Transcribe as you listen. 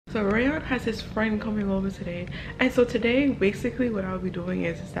So Rayon has his friend coming over today, and so today basically what I'll be doing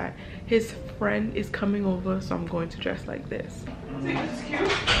is that his friend is coming over, so I'm going to dress like this. See, this is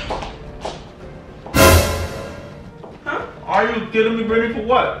cute. Huh? Are you kidding me, Britney? For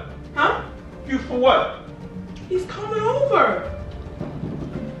what? Huh? Cute for what? He's coming over.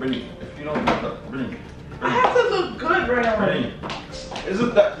 Britney, if you don't look, Britney. I have to look good, Rayon. Britney,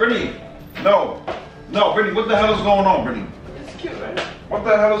 isn't that Britney? No, Britney. What the hell is going on, Britney? It's cute, right? What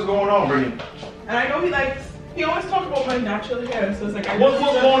the hell is going on, Britney? And I know he always talks about my natural hair, so it's like What's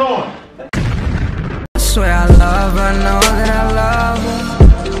going on? I swear I love her, know that I love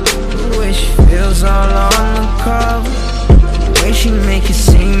her. The way she feels all on the cover. The way she make it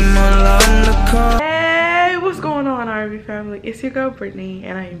seem all undercover. Hey, what's going on, R&B family? It's your girl Britney,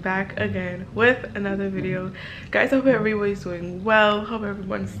 and I am back again with another video. Guys, I hope everybody's doing well. Hope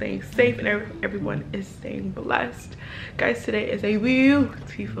everyone's staying safe and everyone is staying blessed. Guys, today is a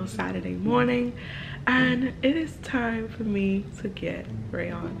beautiful Saturday morning, and it is time for me to get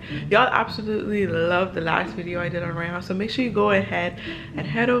Rayon. Y'all absolutely loved the last video I did on Rayon, so make sure you go ahead and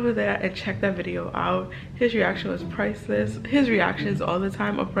head over there and check that video out. His reaction was priceless. His reactions all the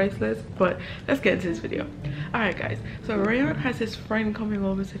time are priceless, but let's get into this video. Alright guys, so Rayon has his friend coming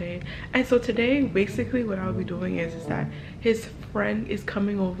over today, and so today basically what I'll be doing is that his friend is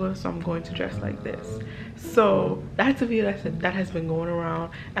coming over, so I'm going to dress like this. So that's a video that has been going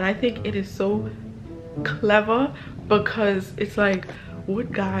around, and I think it is so clever because it's like,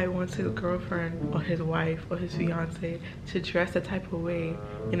 what guy wants his girlfriend or his wife or his fiance to dress a type of way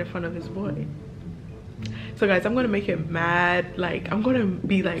in front of his boy? So guys, I'm gonna make him mad. Like, I'm gonna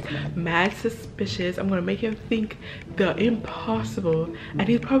be like mad suspicious. I'm gonna make him think the impossible, and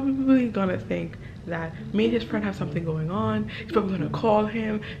he's probably gonna think that me and his friend have something going on. He's probably gonna call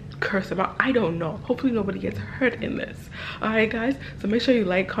him, curse him out. I don't know. Hopefully nobody gets hurt in this. All right guys, so make sure you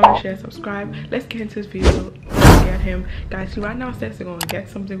like, comment, share, subscribe. Let's get into this video. Let's get him. Guys, he right now says they're gonna get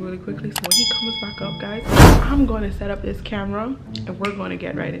something really quickly, so when he comes back up, guys, I'm gonna set up this camera and we're gonna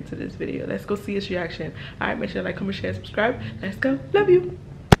get right into this video. Let's go see his reaction. All right, make sure you like, comment, share, subscribe. Let's go. Love you.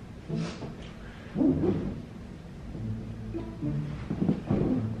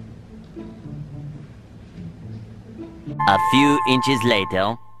 A few inches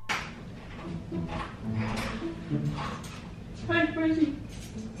later. Hi, Bridgie.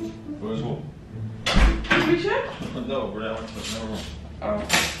 Where's who? Risha? No, bro, I went to the room.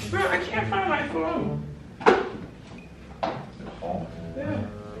 Oh, bro, I can't find my phone. Oh, Yeah.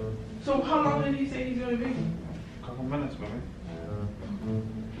 So how long did he say he's gonna be? a couple minutes, baby.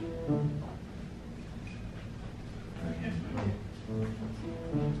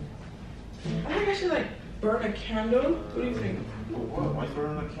 I think I should like burn a candle. What do you think? What? Why you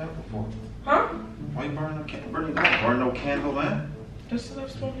burning a candle for? Huh? Why you burning a candle? Britney, don't burn no candle, man. That's the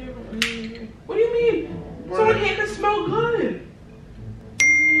left smell here. What do you mean? Someone here can smell good.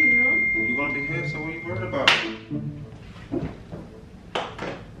 You gonna be here, so what are you worried about?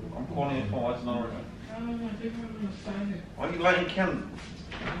 I'm calling your phone. Why it's not working? I don't know. I think I'm gonna sign it. Why you lighting candles?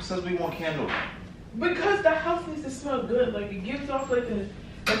 Who says we want candles? Because the house needs to smell good. Like, it gives off like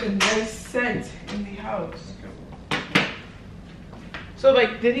a nice scent in the house. So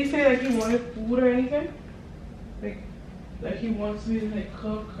like, did he say like he wanted food or anything? Like he wants me to like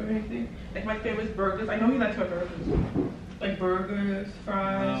cook or anything? Like my favorite burgers. I know he likes my burgers. Like burgers,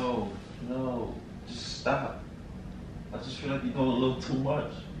 fries. No. Just stop. I just feel like you're doing a little too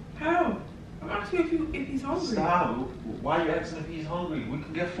much. How? I'm asking if he's hungry. Stop. Why are you asking if he's hungry? We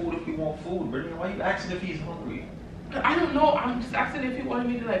can get food if we want food, Britney. Why are you asking if he's hungry? I don't know. I'm just asking if he wanted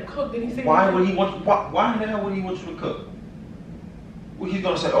me to like cook. Did he say? Why would he want? Why the hell would he want you to cook? Well, he's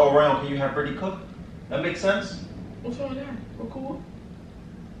gonna say, "Oh, Rayon, can you have Britney cook?" That makes sense. What's wrong with that? We're cool.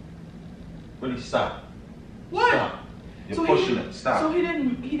 Britney, stop. What? Stop. You're So pushing it. Stop. So he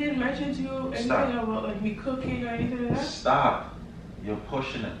didn't mention to you anything about like me cooking or anything like that? Stop. You're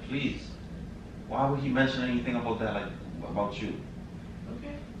pushing it, please. Why would he mention anything about that, like about you?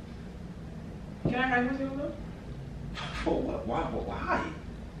 Okay. Can I hang with him though? For what? Why? Why?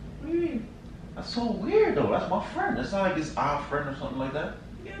 What do you mean? That's so weird though. That's my friend. That's not like it's our friend or something like that.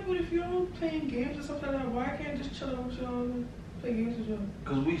 Yeah, but if you're all playing games or something like that, why can't I just chill out with y'all and play games with y'all?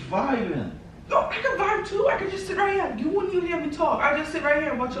 Cause we vibing. No, I can vibe too. I can just sit right here. You wouldn't even hear me talk. I just sit right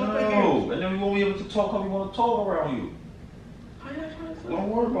here and watch y'all play games. No, and then we won't be able to talk how we want to talk around you. How you not trying to talk? Don't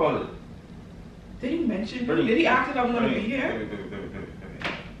worry about it. Did he mention? Britney, Did he ask if I'm gonna Britney, be here?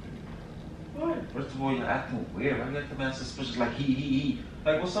 Baby. What? First of all, you're acting weird. Why you acting man suspicious? Like he.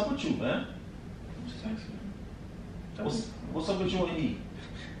 Like, what's up with you, man? I'm just asking. What's up with you and he?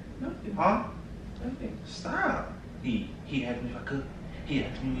 Nothing. Huh? Nothing. Stop. He asked me if I could. He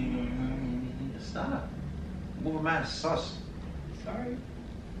asked me, stop. Moving mad sus. Sorry.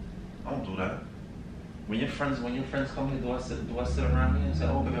 I don't do that. When your friends come here, do I sit around here and say,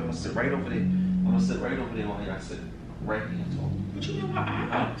 oh baby, I'm gonna sit right over there. I'm gonna sit right over there while I sit right here and talk. But you know what I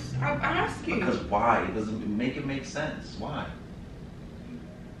asked? I'm asking. Because why? It doesn't make sense. Why?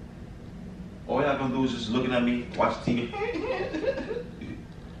 All y'all gonna do is just looking at me, watch TV.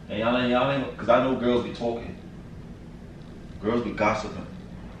 And y'all ain't, because I know girls be talking. Girls be gossiping.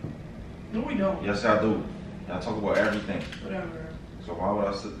 No, we don't. Yes, I do. Y'all talk about everything. Whatever. So why would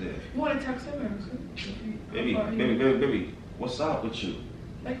I sit there? You want to text him? Baby, what's up with you?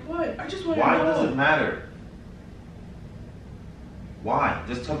 Like what? I just want to know. Why does it matter? Why?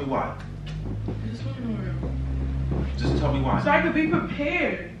 Just tell me why. I just want to know. Just tell me why. So I could be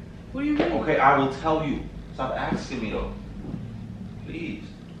prepared. What do you mean? Okay, I will tell you. Stop asking me though. Please.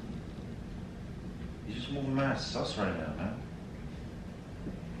 You're just moving mad sus right now, man.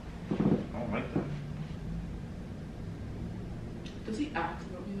 I don't like that. Does he ask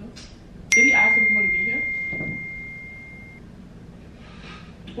about me though? Did he ask if I'm going to be here?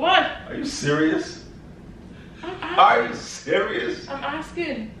 What? Are you serious? I'm asking. Are you serious? I'm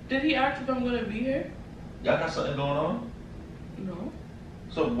asking. Did he ask if I'm going to be here? Y'all got something going on? No.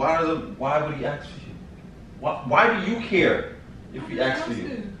 So why would he ask for you? Why do you care if he asks for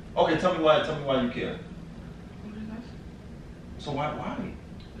you? Okay, tell me why you care. So why?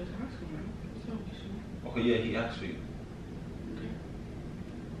 Just asking, man. It's no issue. Okay, yeah, he asked for you. Okay.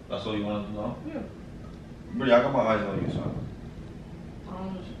 That's all you wanted to know? Yeah. Really, I got my eyes on you, son. I don't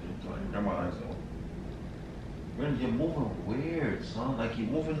know what you're I doing. got my eyes on you. Really, you're moving weird, son. Like you're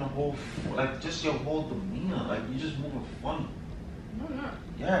moving like just your whole demeanor. Like you're just moving funny. No, I'm not.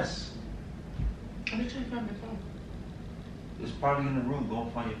 Yes. I'm just trying to find my phone. It's probably in the room. Go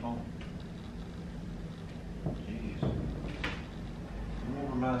and find your phone. Jeez. You're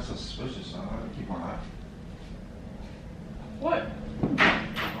moving mad suspicious, son. I gotta keep my eye. What? I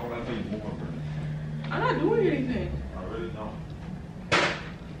don't like how you moving, Britney. I'm not doing anything. I really don't.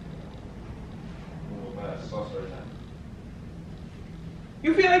 You're moving mad sus right now.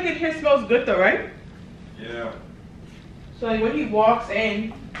 You feel like it here smells good though, right? Yeah. So like when he walks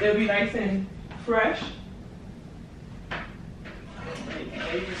in, it'll be nice and fresh.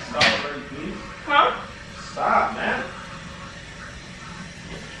 Hey, stop already, please. Huh? Stop, man.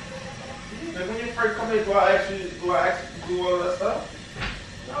 Like when you first come here, do I ask you to do all that stuff?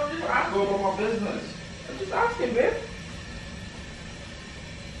 No, I'm just I asking. go about my business. I'm just asking, babe.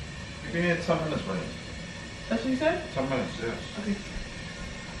 Give me 10 minutes, buddy. That's what you said? 10 minutes, yes. Okay.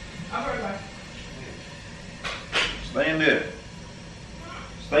 I'll be right back. Stay in there.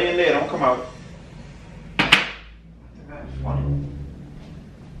 Stay in there, don't come out. That's funny.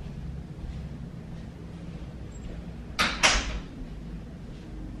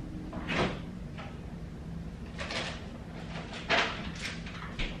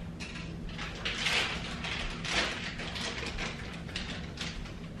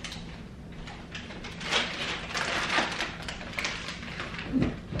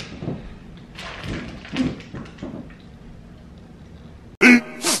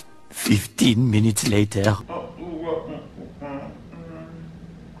 Minutes later.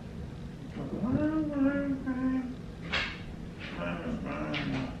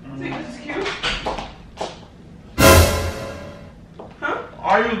 See, this is cute. Huh?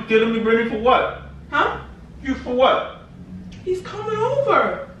 Are you kidding me, Britney, for what? Huh? You for what? He's coming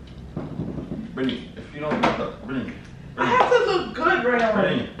over. Britney, if you don't look, Britney. I have to look good right now.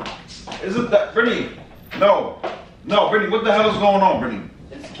 Britney. Isn't that, Britney? No, Britney, what the hell is going on, Britney?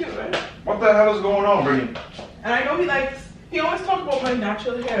 It's cute, right? What the hell is going on, Britney? And I know he always talks about my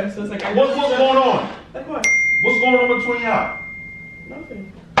natural hair, so it's like What's going on? Like what? What's going on between y'all?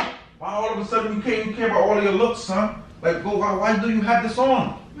 Nothing. Why all of a sudden you care about all of your looks, son? Like, why do you have this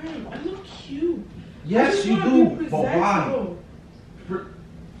on? Man, I look cute. Yes, you do, but why?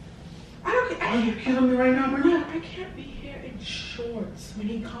 Are you kidding me right now, Britney? I can't be here in shorts when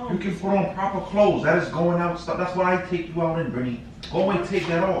he comes. You can put on proper clothes. That is going out stuff. That's what I take you out in, Britney. Go and take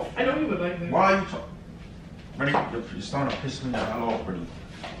that off. I know you would like that. Why are you talking? Britney, you're starting to piss me off. Hello, Britney.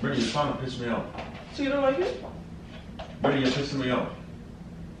 Britney, you're starting to piss me off. So you don't like it? Britney, you're pissing me off.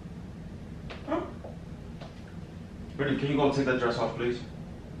 Huh? Britney, can you go take that dress off, please?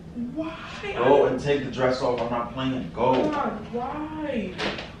 Why? Go and take the dress off. I'm not playing. Go. God, why?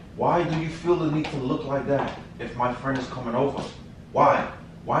 Why do you feel the need to look like that if my friend is coming over? Why?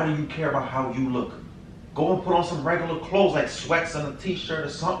 Why do you care about how you look? Go and put on some regular clothes like sweats and a t-shirt or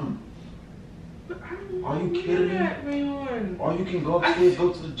something. Are you kidding me? Rayon. Or you can go upstairs,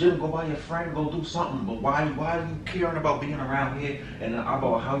 go to the gym, go buy your friend, go do something. But why are you caring about being around here and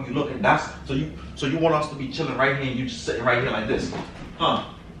about how you look? And that's so you want us to be chilling right here and you just sitting right here like this, huh?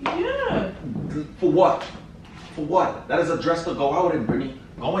 Yeah. For what? For what? That is a dress to go out in, Britney.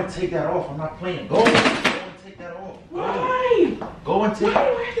 Go and take that off. I'm not playing. Go and take that off. Why? Go and take. Why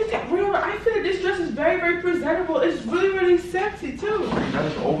do I have to take? Rayon, I feel that this dress is very, very presentable. It's really, really sexy too. That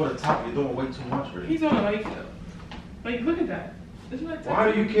is over the top. You're doing way too much, Britney. He's gonna like it. Like, look at that. Isn't that sexy?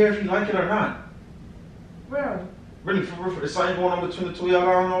 Why do you care if you like it or not? Bro. Britney, for real, is something going on between the two of y'all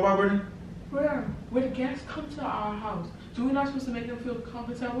I don't know about, Britney? Bro, when the guests come to our house, do we not supposed to make them feel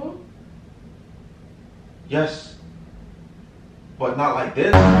comfortable? Yes. But not like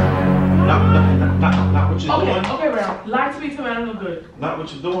this. Not what you're doing. Okay, Rayon. Lie to me, tell me I don't look good. Not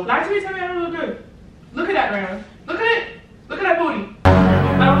what you're doing. Lie to me, tell me I don't look good. Look at that, Rayon. Look at it. Look at that booty.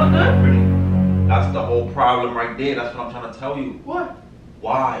 I don't look good? Britney, that's the whole problem right there. That's what I'm trying to tell you. What?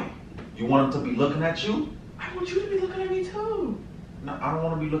 Why? You want them to be looking at you? I want you to be looking at me too. No, I don't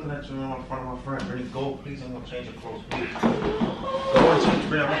want to be looking at you in front of my friend. Britney, go, please. I'm going to change your clothes, please. Go and change,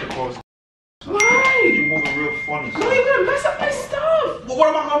 Britney. I want your clothes. Why? You're moving real funny. No, you're gonna mess up my stuff. What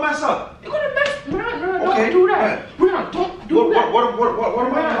am I going to mess up? You're gonna mess. Rayon, Okay, don't do that. Rayon, don't do that. What am I going to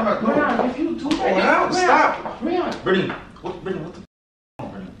do? Rayon, if you do that, Rayon, stop. Rayon. Britney, what the f***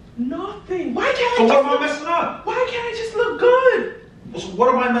 Britney? Nothing. Why can't So I what just am I messing up? Why can't I just look good? So what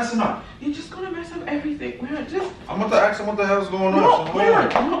am I messing up? You're just gonna mess up everything. Rayon, just. I'm about to ask him what the hell's going on. No, So Rayon,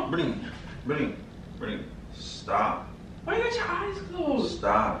 hold on. no. Britney, stop. Why you got your eyes closed?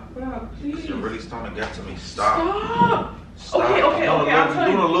 Stop. Rayon, please. You're really starting to get to me. Stop. Stop. Stop. Okay, You're I'll tell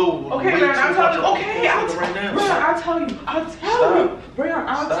you. doing a little. Okay, way Rayon, too I'll tell you. much. Okay, I'll tell you right now. Rayon, I'll tell you. I'll tell you. Rayon,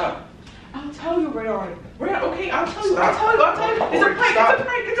 Stop. I'll tell you, Rayon. Rayon, okay, I'll tell you. Stop. I'll tell you. It's a prank. Stop. It's a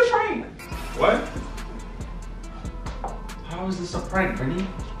prank. It's a prank. What? How is this a prank, Britney?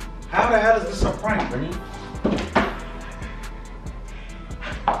 How the hell is this a prank, Britney?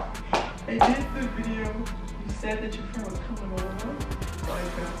 I did the video. You said that your friend was coming over. Like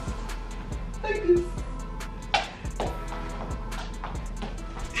this.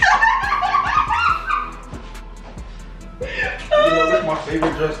 You know, this is my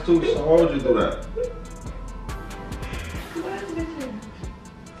favorite dress too, so why would you do that? What is it?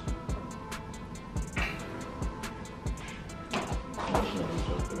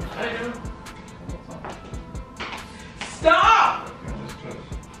 I know. Stop!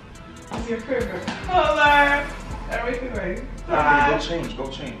 It's your favorite. Color. Everything right. Go change,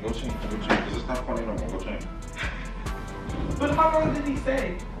 because it's not funny no more. Go change. But how long did he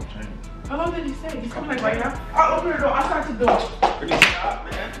say? Go change. How long did he say? He's coming like right now. I'll open the door. I'll start the door. Britney, stop,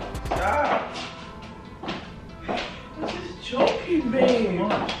 man. Stop. I'm just joking, babe.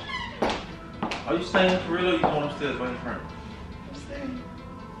 Come on. Are you staying for real or are you going upstairs by your friend? I'm staying.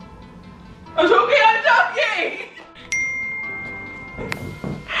 I'm joking. I'm joking.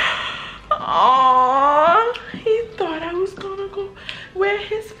 Aww, he thought I was gonna go wear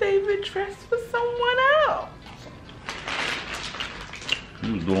his favorite dress for someone else.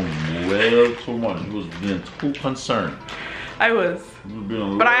 You was doing way too much. You was being too concerned. I was.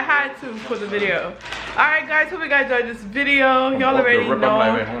 But I had to for the video. Alright guys, hope you guys enjoyed this video. Y'all already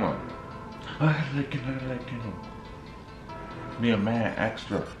know. Me a man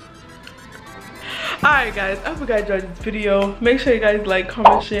extra. Alright guys, I hope you guys enjoyed this video. Make sure you guys like,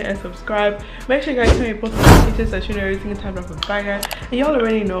 comment, share, and subscribe. Make sure you guys turn your post notifications so you know every single time I drop a banger. And y'all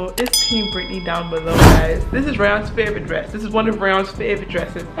already know it's Team Britney down below, guys. This is Rayon's favorite dress. This is one of Rayon's favorite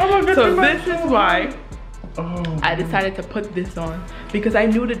dresses. So this is why I decided to put this on, because I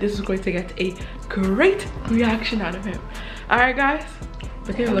knew that this was going to get a great reaction out of him. Alright guys.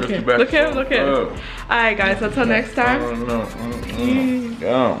 Look at him, look at him, look at him, look at him. Alright guys, until next time. Peace.